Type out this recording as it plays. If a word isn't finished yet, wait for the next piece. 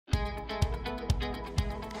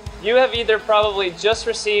You have either probably just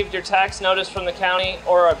received your tax notice from the county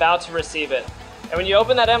or are about to receive it. And when you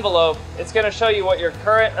open that envelope, it's going to show you what your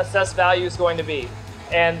current assessed value is going to be.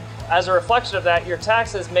 And as a reflection of that, your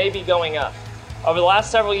taxes may be going up. Over the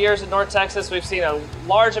last several years in North Texas, we've seen a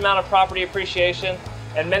large amount of property appreciation,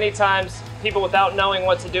 and many times people, without knowing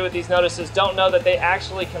what to do with these notices, don't know that they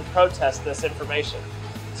actually can protest this information.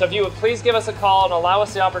 So if you would please give us a call and allow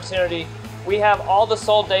us the opportunity. We have all the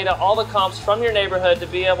sold data, all the comps from your neighborhood to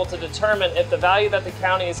be able to determine if the value that the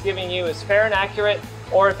county is giving you is fair and accurate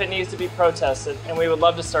or if it needs to be protested, and we would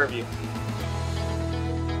love to serve you.